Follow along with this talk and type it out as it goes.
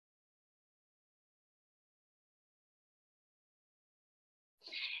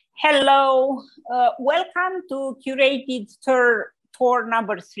Hello, welcome to Curated Tour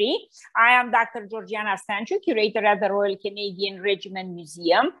number 3. I am Dr. Georgiana Stanciu, curator at the Royal Canadian Regiment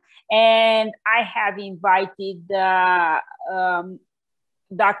Museum, and I have invited Dr.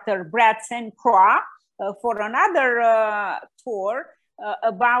 Bradson Croix for another tour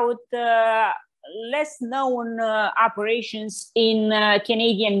about less known operations in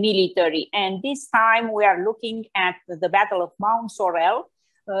Canadian military. And this time we are looking at the Battle of Mount Sorrel,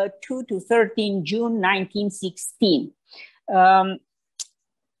 2 to 13 June 1916.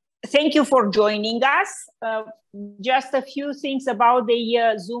 Thank you for joining us. Just a few things about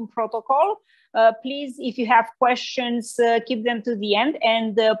the Zoom protocol. Please, if you have questions, keep them to the end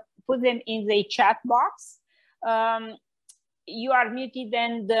and put them in the chat box. You are muted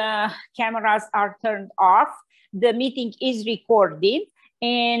and the cameras are turned off. The meeting is recorded.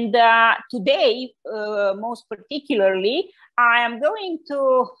 And today, most particularly, I am going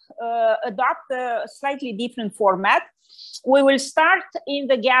to adopt a slightly different format. We will start in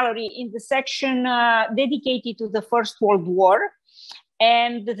the gallery in the section dedicated to the First World War.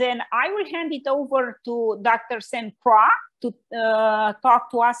 And then I will hand it over to Dr. Croix to talk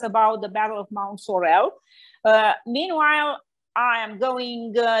to us about the Battle of Mount Sorrel. Meanwhile, I am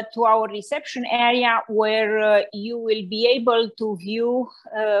going to our reception area where you will be able to view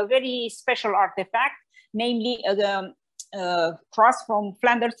a very special artifact, namely a cross from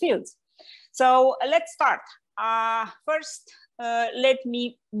Flanders Fields. So let's start. First, let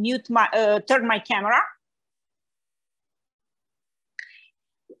me turn my camera.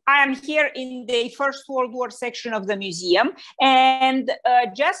 I am here in the First World War section of the museum. And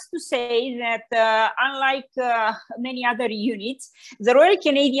just to say that unlike many other units, the Royal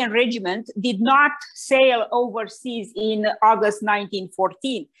Canadian Regiment did not sail overseas in August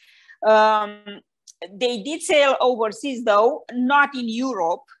 1914. They did sail overseas, though, not in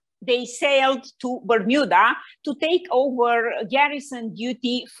Europe. They sailed to Bermuda to take over garrison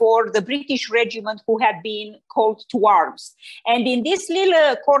duty for the British regiment who had been called to arms. And in this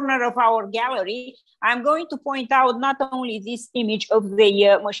little corner of our gallery, I'm going to point out not only this image of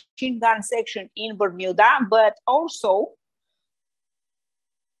the machine gun section in Bermuda, but also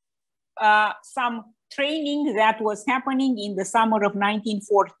some training that was happening in the summer of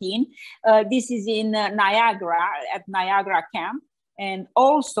 1914. This is in Niagara, at Niagara Camp. And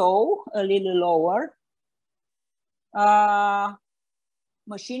also a little lower,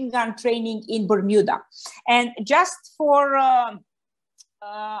 machine gun training in Bermuda. And just for an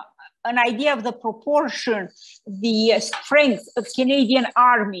idea of the proportion, the strength of Canadian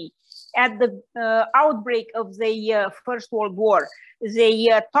Army at the outbreak of the First World War,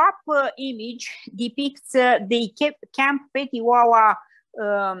 the top image depicts the Camp Petiwawa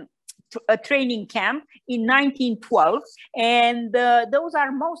a training camp in 1912, and those are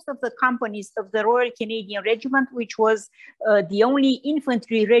most of the companies of the Royal Canadian Regiment, which was the only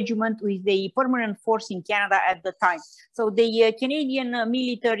infantry regiment with a permanent force in Canada at the time. So the Canadian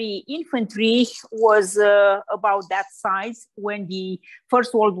military infantry was about that size when the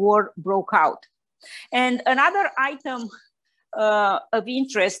First World War broke out. And another item of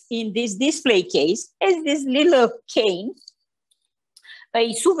interest in this display case is this little cane,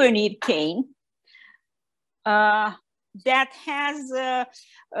 a souvenir cane that has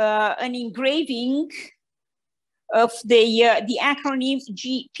an engraving of the acronym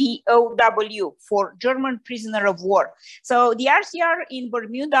GPOW for German Prisoner of War. So the RCR in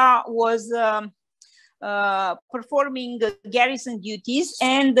Bermuda was performing garrison duties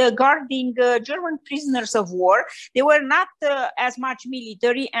and guarding German prisoners of war. They were not as much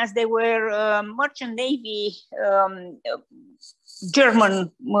military as they were merchant navy,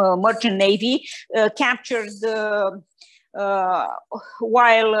 German merchant navy captured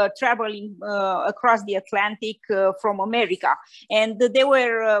while traveling across the Atlantic from America. And they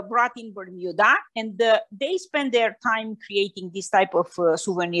were brought in Bermuda, and they spent their time creating this type of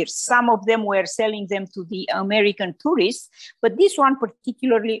souvenirs. Some of them were selling them to the American tourists, but this one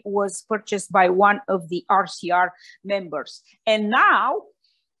particularly was purchased by one of the RCR members. And now,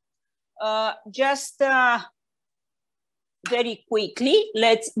 just very quickly,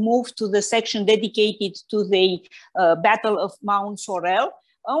 let's move to the section dedicated to the Battle of Mount Sorrel,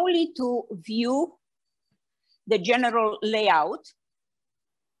 only to view the general layout.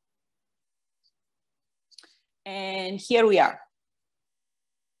 And here we are.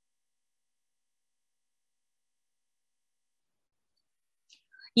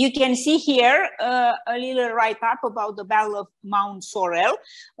 You can see here a little write-up about the Battle of Mount Sorrel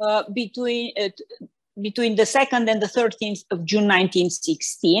between between the 2nd and the 13th of June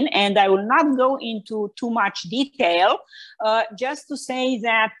 1916. And I will not go into too much detail, just to say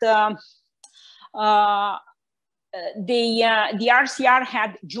that the RCR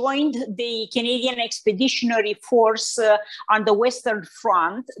had joined the Canadian Expeditionary Force on the Western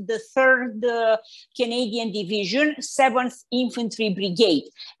Front, the 3rd Canadian Division, 7th Infantry Brigade.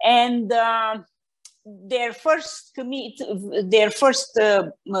 And their first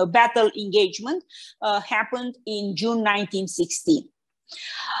battle engagement happened in June 1916.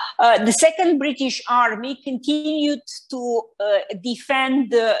 The Second British Army continued to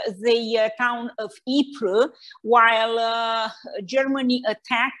defend the town of Ypres while Germany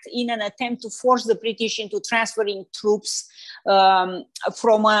attacked in an attempt to force the British into transferring troops from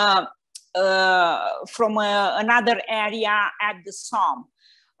another area at the Somme.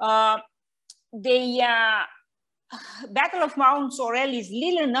 The Battle of Mount Sorrel is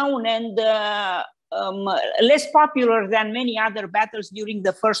little known and less popular than many other battles during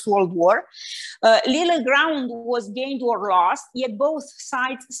the First World War. Little ground was gained or lost, yet both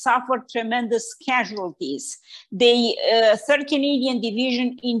sides suffered tremendous casualties. The 3rd Canadian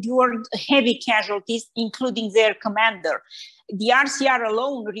Division endured heavy casualties, including their commander. The RCR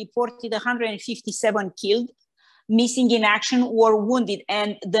alone reported 157 killed, missing in action, or wounded,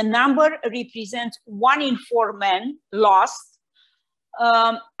 and the number represents 1 in 4 men lost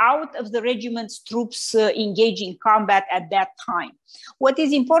out of the regiment's troops engaged in combat at that time. What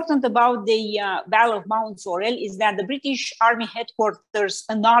is important about the Battle of Mount Sorrel is that the British Army headquarters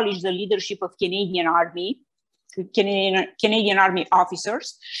acknowledged the leadership of Canadian Army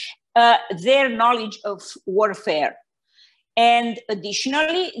officers, their knowledge of warfare. And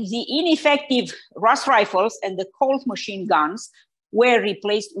additionally, the ineffective Ross rifles and the Colt machine guns were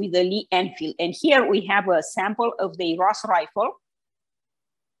replaced with the Lee Enfield. And here we have a sample of the Ross rifle.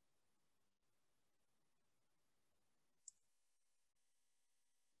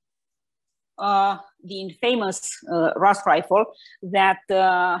 The infamous Ross rifle that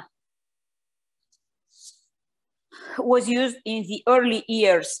was used in the early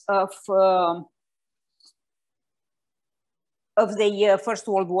years of the First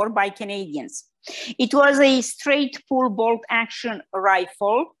World War by Canadians. It was a straight pull bolt action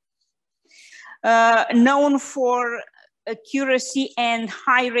rifle known for accuracy and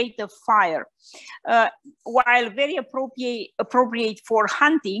high rate of fire. While very appropriate for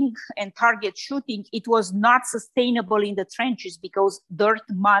hunting and target shooting, it was not sustainable in the trenches because dirt,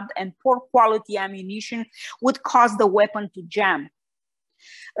 mud, and poor quality ammunition would cause the weapon to jam.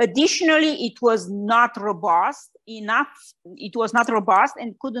 Additionally, it was not robust enough. It was not robust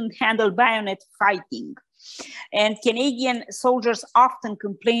and couldn't handle bayonet fighting. And Canadian soldiers often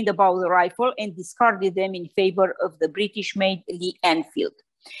complained about the rifle and discarded them in favor of the British-made Lee Enfield.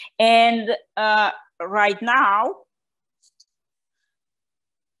 And right now,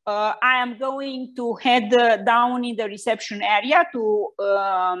 I am going to head down in the reception area to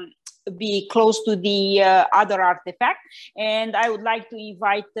be close to the other artifact. And I would like to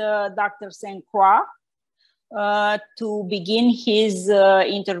invite Dr. St. Croix to begin his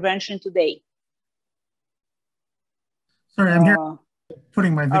intervention today. Sorry, I'm here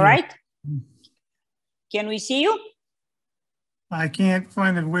putting my video. All right. Can we see you? I can't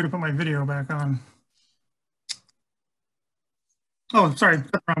find a way to put my video back on. Oh, sorry, that's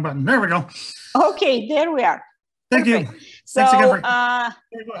the wrong button. There we go. Okay, there we are. Thank you. So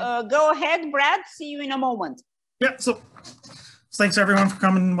go ahead, Brad. See you in a moment. Yeah, so thanks everyone for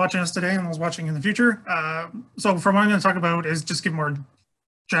coming and watching us today and those watching in the future. So for what I'm going to talk about is just give more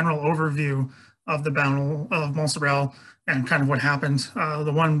general overview of the Battle of Mount Sorrel and kind of what happened.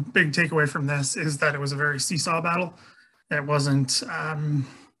 The one big takeaway from this is that it was a very seesaw battle. It wasn't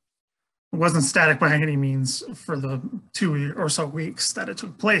static by any means for the 2 or so weeks that it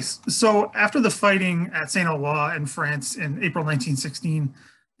took place. So after the fighting at Saint-Eloi in France in April 1916,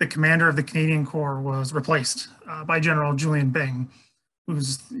 the commander of the Canadian Corps was replaced by General Julian Byng,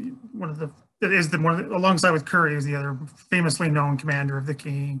 who's alongside with Currie, is the other famously known commander of the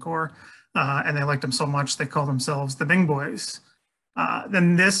Canadian Corps. And they liked him so much, they called themselves the Byng Boys.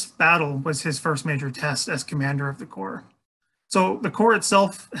 Then this battle was his first major test as commander of the Corps. So the Corps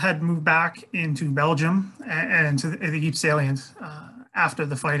itself had moved back into Belgium and to the Ypres salient after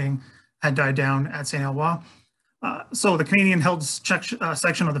the fighting had died down at Saint-Eloi. So the Canadian held section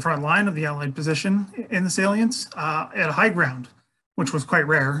of the front line of the Allied position in the salient at a high ground, which was quite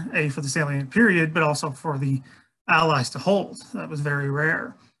rare, A, for the salient period, but also for the Allies to hold. That was very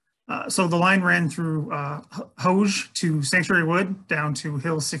rare. So the line ran through Hooge to Sanctuary Wood down to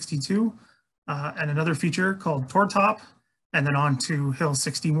Hill 62, and another feature called Tor Top, and then on to Hill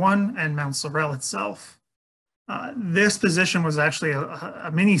 61 and Mount Sorrel itself. This position was actually a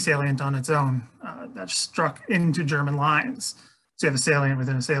mini salient on its own that struck into German lines. So you have a salient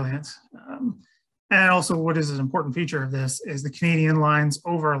within a salient. And also what is an important feature of this is the Canadian lines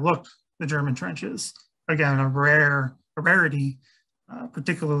overlooked the German trenches. Again, a rarity,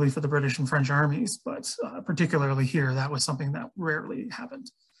 particularly for the British and French armies, but particularly here, that was something that rarely happened.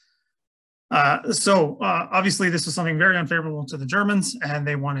 Obviously this was something very unfavorable to the Germans, and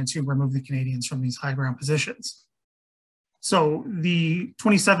they wanted to remove the Canadians from these high ground positions. So the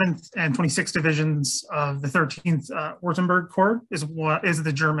 27th and 26th divisions of the 13th Württemberg Corps is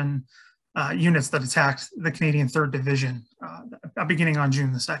the German units that attacked the Canadian 3rd Division beginning on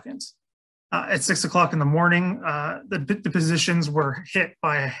June the 2nd. At 6 o'clock in the morning, the positions were hit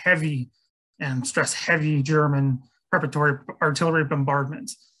by a heavy, and stress heavy, German preparatory artillery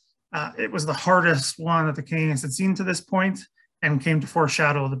bombardment. It was the hardest one that the Canadians had seen to this point, and came to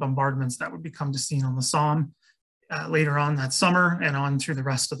foreshadow the bombardments that would become seen on the Somme later on that summer and on through the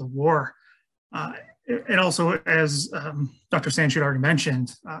rest of the war. It also, as Dr. Stanciu had already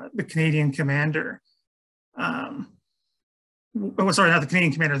mentioned, the Canadian commander, sorry, not the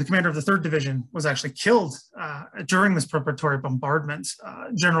Canadian commander, the commander of the 3rd Division was actually killed during this preparatory bombardment.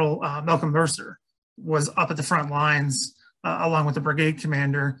 General Malcolm Mercer was up at the front lines along with the brigade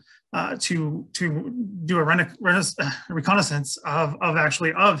commander to do a reconnaissance of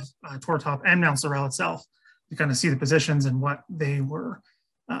Tortop and Mount Sorrel itself, to kind of see the positions and what they were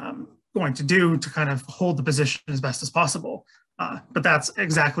going to do to kind of hold the position as best as possible. But that's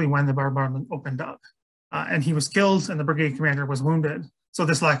exactly when the bombardment opened up. And he was killed and the brigade commander was wounded. So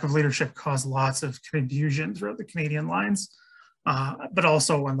this lack of leadership caused lots of confusion throughout the Canadian lines, but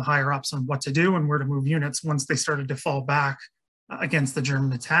also on the higher ups on what to do and where to move units once they started to fall back against the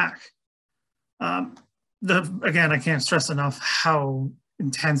German attack. Again, I can't stress enough how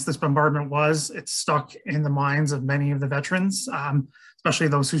intense this bombardment was. It stuck in the minds of many of the veterans, especially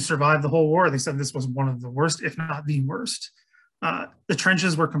those who survived the whole war. They said this was one of the worst, if not the worst. The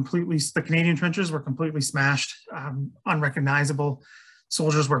trenches were the Canadian trenches were completely smashed, unrecognizable.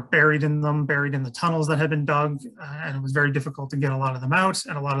 Soldiers were buried in them, buried in the tunnels that had been dug, and it was very difficult to get a lot of them out,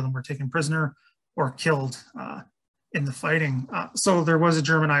 and a lot of them were taken prisoner or killed in the fighting. So there was a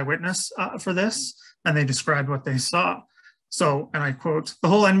German eyewitness for this, and they described what they saw. So, and I quote, "The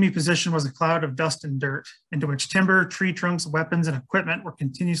whole enemy position was a cloud of dust and dirt, into which timber, tree trunks, weapons, and equipment were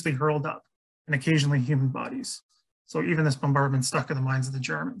continuously hurled up, and occasionally human bodies." So even this bombardment stuck in the minds of the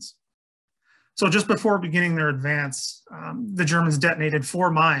Germans. So just before beginning their advance, the Germans detonated 4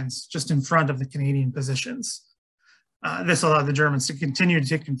 mines just in front of the Canadian positions. This allowed the Germans to continue to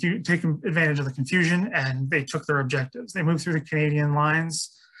take advantage of the confusion, and they took their objectives. They moved through the Canadian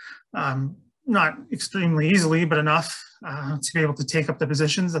lines, not extremely easily, but enough to be able to take up the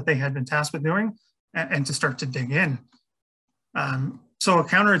positions that they had been tasked with doing and to start to dig in. So a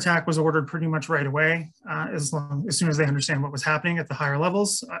counterattack was ordered pretty much right away, as soon as they understand what was happening at the higher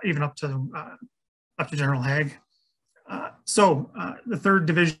levels, even up to General Haig. The 3rd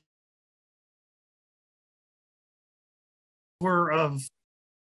Division were of,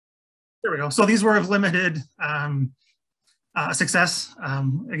 there we go. So these were of limited success.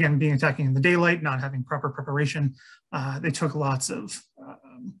 Again, being attacking in the daylight, not having proper preparation. They took lots of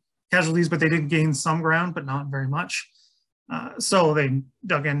casualties, but they did gain some ground, but not very much. So they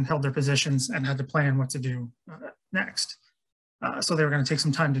dug in, held their positions, and had to plan what to do next. So they were going to take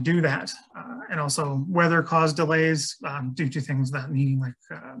some time to do that. And also weather caused delays due to things that needing like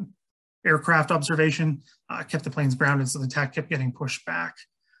aircraft observation, kept the planes grounded, so the attack kept getting pushed back.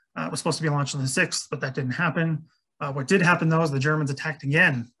 It was supposed to be launched on the 6th, but that didn't happen. What did happen though is the Germans attacked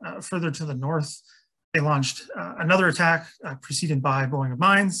again further to the north. They launched another attack preceded by blowing of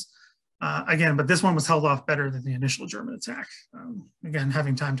mines. Again, but this one was held off better than the initial German attack. Again,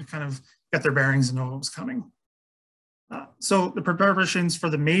 having time to kind of get their bearings and know what was coming. So the preparations for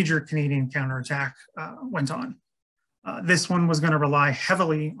the major Canadian counterattack went on. This one was going to rely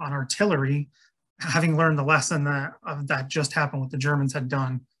heavily on artillery, having learned the lesson that just happened, what the Germans had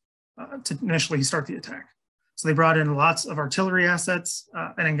done to initially start the attack. So they brought in lots of artillery assets.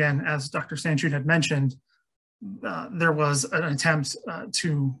 And again, as Dr. Stanciu had mentioned, there was an attempt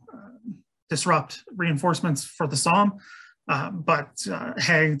to disrupt reinforcements for the Somme, but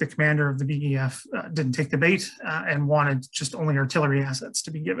Haig, the commander of the BEF, didn't take the bait and wanted just only artillery assets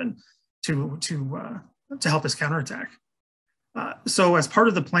to be given to help this counterattack. So as part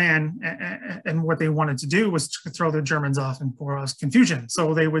of the plan and what they wanted to do was to throw the Germans off and cause confusion.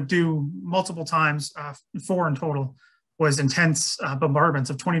 So they would do multiple times, 4 in total, was intense bombardments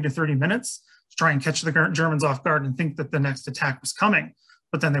of 20 to 30 minutes try and catch the Germans off guard and think that the next attack was coming,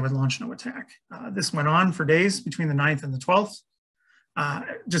 but then they would launch no attack. This went on for days between the 9th and the 12th,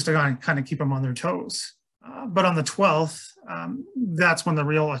 just to kind of keep them on their toes. But on the 12th, that's when the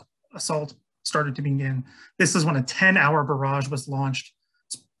real assault started to begin. This is when a 10-hour barrage was launched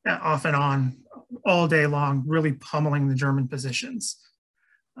off and on all day long, really pummeling the German positions.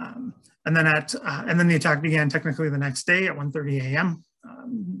 And then the attack began technically the next day at 1:30 a.m.,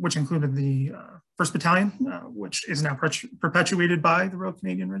 which included the 1st Battalion, which is now perpetuated by the Royal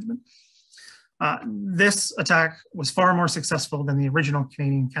Canadian Regiment. This attack was far more successful than the original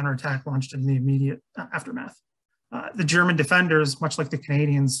Canadian counterattack launched in the immediate aftermath. The German defenders, much like the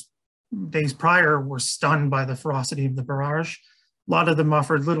Canadians days prior, were stunned by the ferocity of the barrage. A lot of them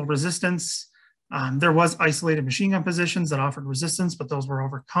offered little resistance. There was isolated machine gun positions that offered resistance, but those were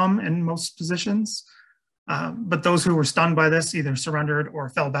overcome in most positions. But those who were stunned by this either surrendered or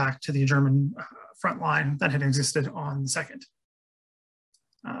fell back to the German front line that had existed on the 2nd.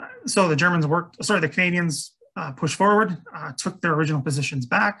 So the Canadians pushed forward, took their original positions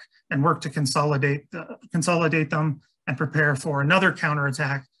back, and worked to consolidate them and prepare for another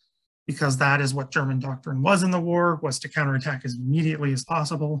counterattack, because that is what German doctrine was in the war, was to counterattack as immediately as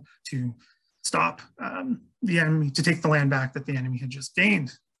possible to stop the enemy, to take the land back that the enemy had just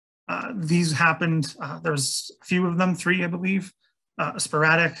gained. These happened, there's a few of them, 3, I believe,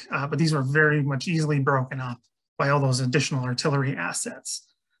 sporadic, but these were very much easily broken up by all those additional artillery assets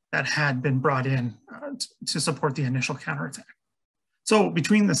that had been brought in to support the initial counterattack. So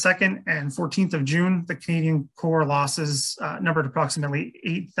between the 2nd and 14th of June, the Canadian Corps losses numbered approximately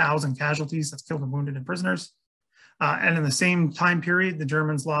 8,000 casualties, that's killed and wounded and prisoners. And in the same time period, the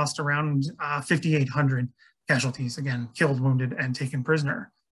Germans lost around 5,800 casualties, again, killed, wounded, and taken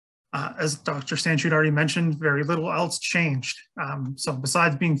prisoner. As Dr. Stanciu had already mentioned, very little else changed. So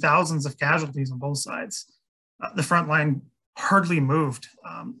besides being thousands of casualties on both sides, the front line hardly moved.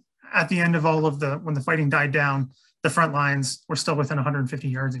 At the end of when the fighting died down, the front lines were still within 150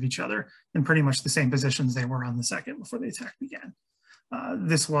 yards of each other in pretty much the same positions they were on the 2nd before the attack began.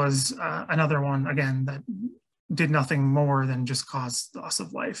 This was another one, again, that did nothing more than just cause loss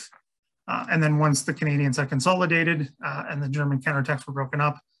of life. And then once the Canadians had consolidated and the German counterattacks were broken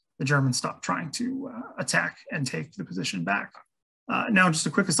up, the Germans stopped trying to attack and take the position back. Now, just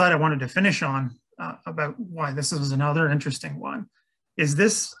a quick aside I wanted to finish on about why this was another interesting one, is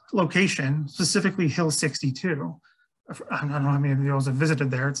this location, specifically Hill 62, I don't know how many of you have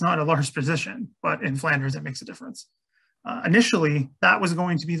visited there, it's not a large position, but in Flanders it makes a difference. Initially, that was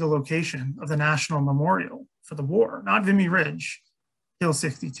going to be the location of the National Memorial for the war, not Vimy Ridge, Hill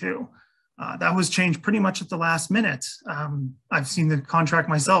 62. That was changed pretty much at the last minute. I've seen the contract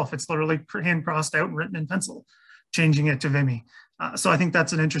myself. It's literally hand crossed out and written in pencil, changing it to Vimy. So I think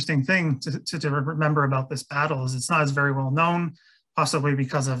that's an interesting thing to remember about this battle, is it's not as very well known, possibly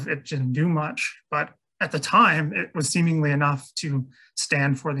because of it didn't do much, but at the time, it was seemingly enough to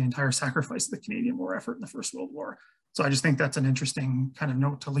stand for the entire sacrifice of the Canadian war effort in the First World War. So I just think that's an interesting kind of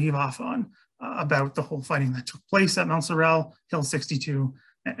note to leave off on about the whole fighting that took place at Mount Sorrel, Hill 62,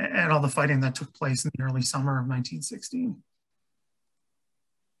 and all the fighting that took place in the early summer of 1916.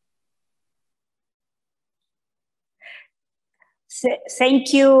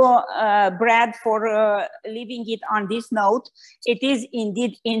 Thank you, Brad, for leaving it on this note. It is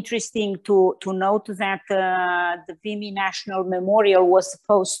indeed interesting to note that the Vimy National Memorial was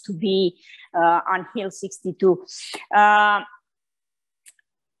supposed to be on Hill 62.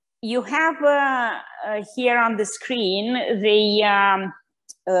 You have here on the screen the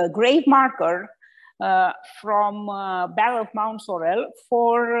grave marker from Battle of Mount Sorrel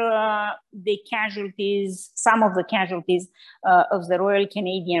for the casualties, some of the casualties of the Royal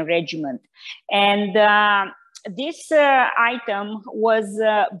Canadian Regiment. And this item was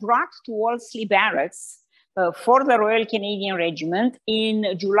brought to Wolseley Barracks for the Royal Canadian Regiment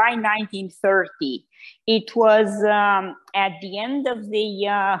in July 1930. It was at the end of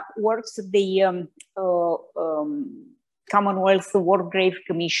the works of the Commonwealth War Grave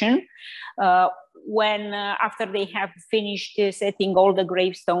Commission, when after they have finished setting all the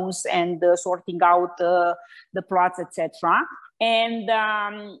gravestones and sorting out the plots, etc. And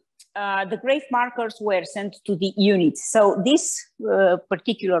the grave markers were sent to the units. So this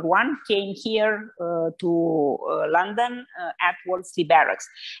particular one came here to London at Wolseley Barracks.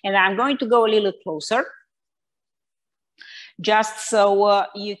 And I'm going to go a little closer, just so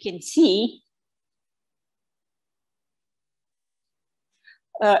you can see.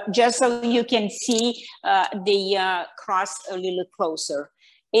 Just so you can see the cross a little closer.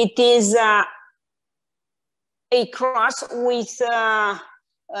 It is a cross with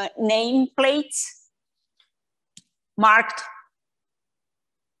name plates marked.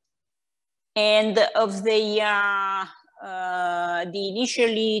 And of the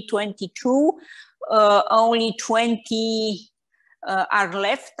initially 22, only 20 are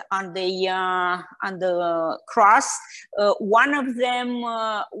left on the cross. One of them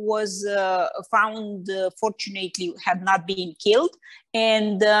was found, fortunately, had not been killed.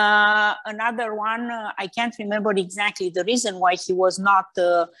 And another one, I can't remember exactly the reason why he was not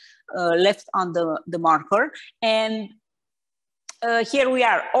left on the marker. And here we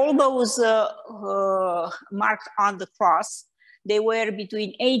are, all those marked on the cross, they were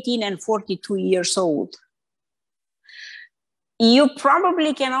between 18 and 42 years old. You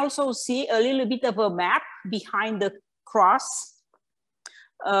probably can also see a little bit of a map behind the cross.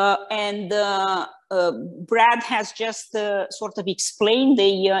 Brad has just sort of explained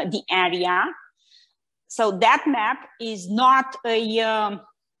the area. So that map is not an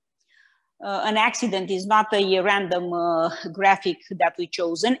accident, is not a random graphic that we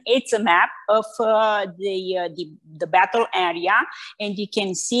chosen. It's a map of the battle area, and you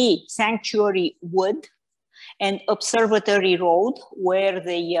can see Sanctuary Wood and Observatory Road, where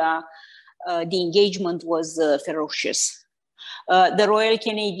the engagement was ferocious. The Royal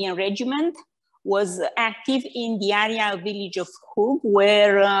Canadian Regiment was active in the area of Village of Hooge,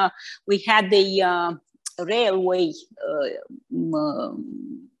 where we had the railway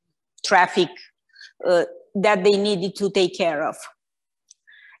traffic that they needed to take care of.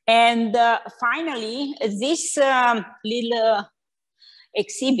 And finally, this little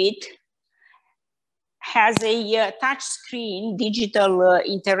exhibit has a touch screen digital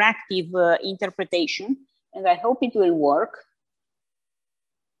interactive interpretation, and I hope it will work.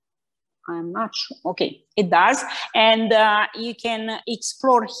 I'm not sure. Okay, it does. And you can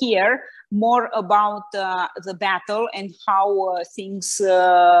explore here more about the battle and how things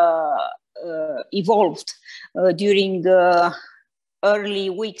evolved during the early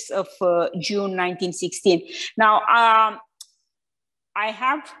weeks of June 1916. Now, I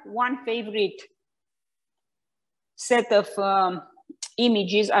have one favorite set of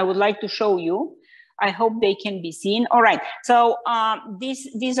images I would like to show you. I hope they can be seen. All right, so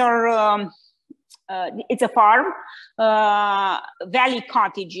these are, it's a farm, valley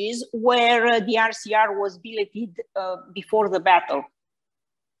cottages, where the RCR was billeted before the battle.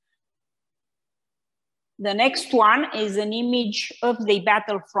 The next one is an image of the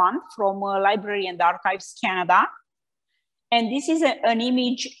battlefront from Library and Archives Canada. And this is an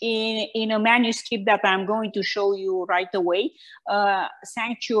image in a manuscript that I'm going to show you right away,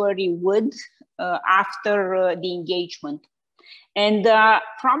 Sanctuary Wood after the engagement. And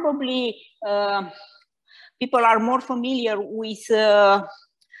probably people are more familiar with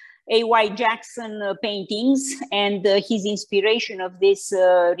A.Y. Jackson paintings and his inspiration of this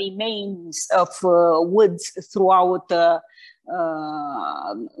remains of woods throughout the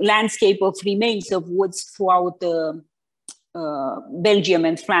landscape of remains of woods throughout Belgium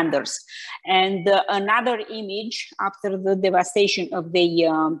and Flanders. And another image after the devastation of the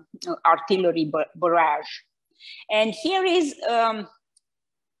artillery barrage. And here is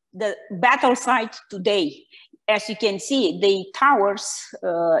the battle site today. As you can see, the towers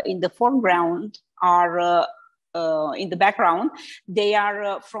in the foreground are in the background. They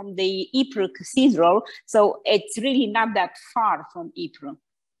are from the Ypres Cathedral, so it's really not that far from Ypres.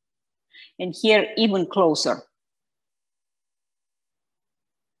 And here, even closer.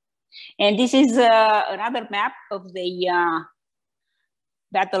 And this is another map of the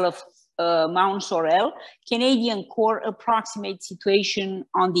Battle of Mount Sorrel, Canadian Corps approximate situation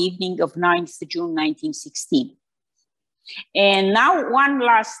on the evening of 9th June 1916. And now one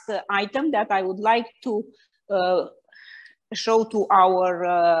last item that I would like to show to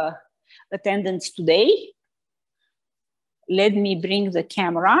our attendants today. Let me bring the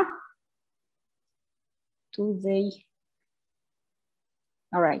camera to the,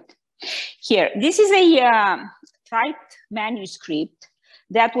 all right. Here, this is a typed manuscript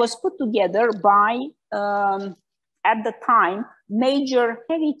that was put together by, at the time, Major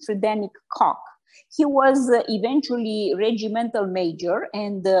Harry Tredenick Cock. He was eventually regimental major,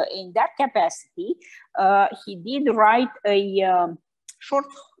 and in that capacity, he did write a short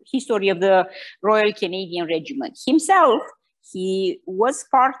history of the Royal Canadian Regiment. Himself, he was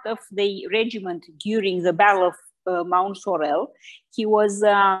part of the regiment during the Battle of Mount Sorrel. He was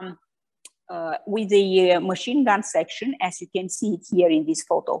with the machine gun section, as you can see it here in this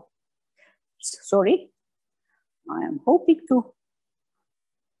photo. Sorry, I am hoping to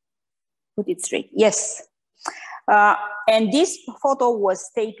put it straight. Yes. And this photo was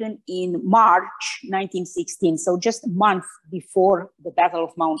taken in March 1916, so just a month before the Battle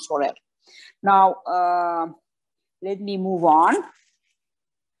of Mount Sorrel. Now, let me move on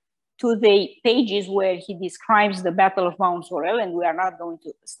to the pages where he describes the Battle of Mount Sorrel, and we are not going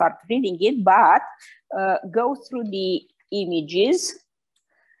to start reading it, but go through the images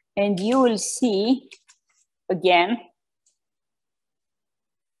and you will see again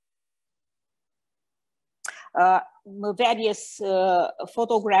various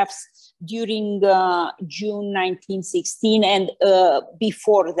photographs during June 1916 and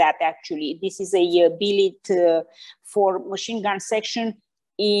before that. Actually, this is a billet for machine gun section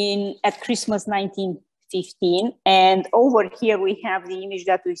at Christmas 1915, and over here we have the image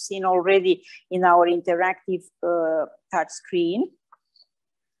that we've seen already in our interactive touch screen.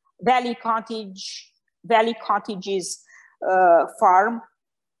 Valley Cottages farm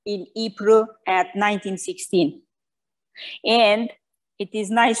in Ypres at 1916. And it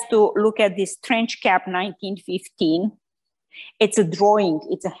is nice to look at this trench cap 1915. It's a drawing,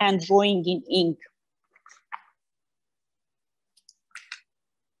 it's a hand drawing in ink.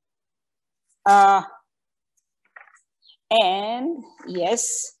 And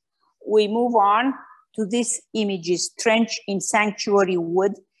yes, we move on to these images, trench in Sanctuary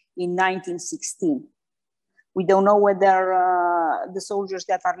Wood in 1916. We don't know whether the soldiers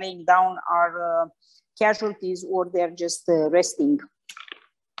that are laying down are casualties or they're just resting.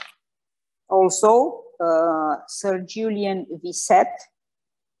 Also, Sir Julian Visset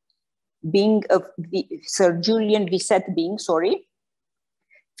Byng,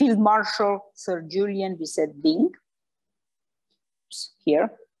 Field Marshal Sir Julian Visset Byng, here.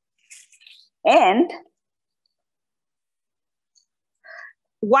 And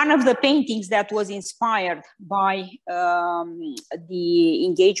one of the paintings that was inspired by the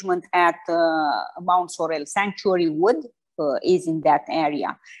engagement at Mount Sorrel, Sanctuary Wood, is in that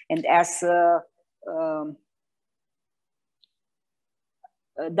area. And as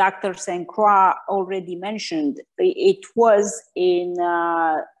Dr. St. Croix already mentioned, it was in,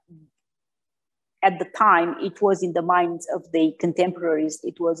 at the time, it was in the minds of the contemporaries.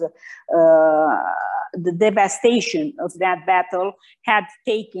 It was the devastation of that battle had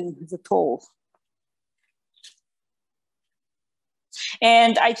taken the toll.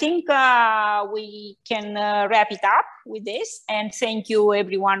 And I think we can wrap it up with this. And thank you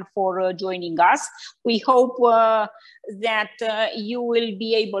everyone for joining us. We hope that you will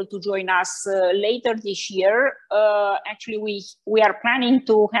be able to join us later this year. Actually, we are planning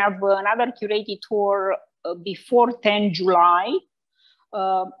to have another curated tour before 10 July,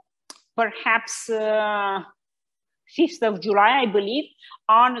 perhaps 5th of July, I believe,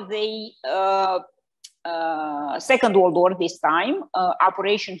 on the Second World War this time,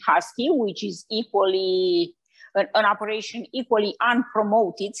 Operation Husky, which is equally an operation equally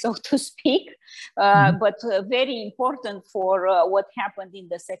unpromoted, so to speak, but very important for what happened in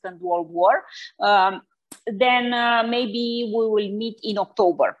the Second World War. Then maybe we will meet in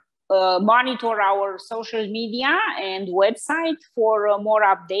October. Monitor our social media and website for more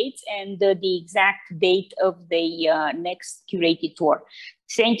updates and the exact date of the next curated tour.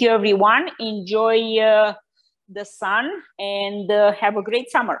 Thank you, everyone. Enjoy the sun and have a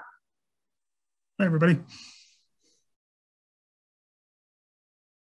great summer. Bye, everybody.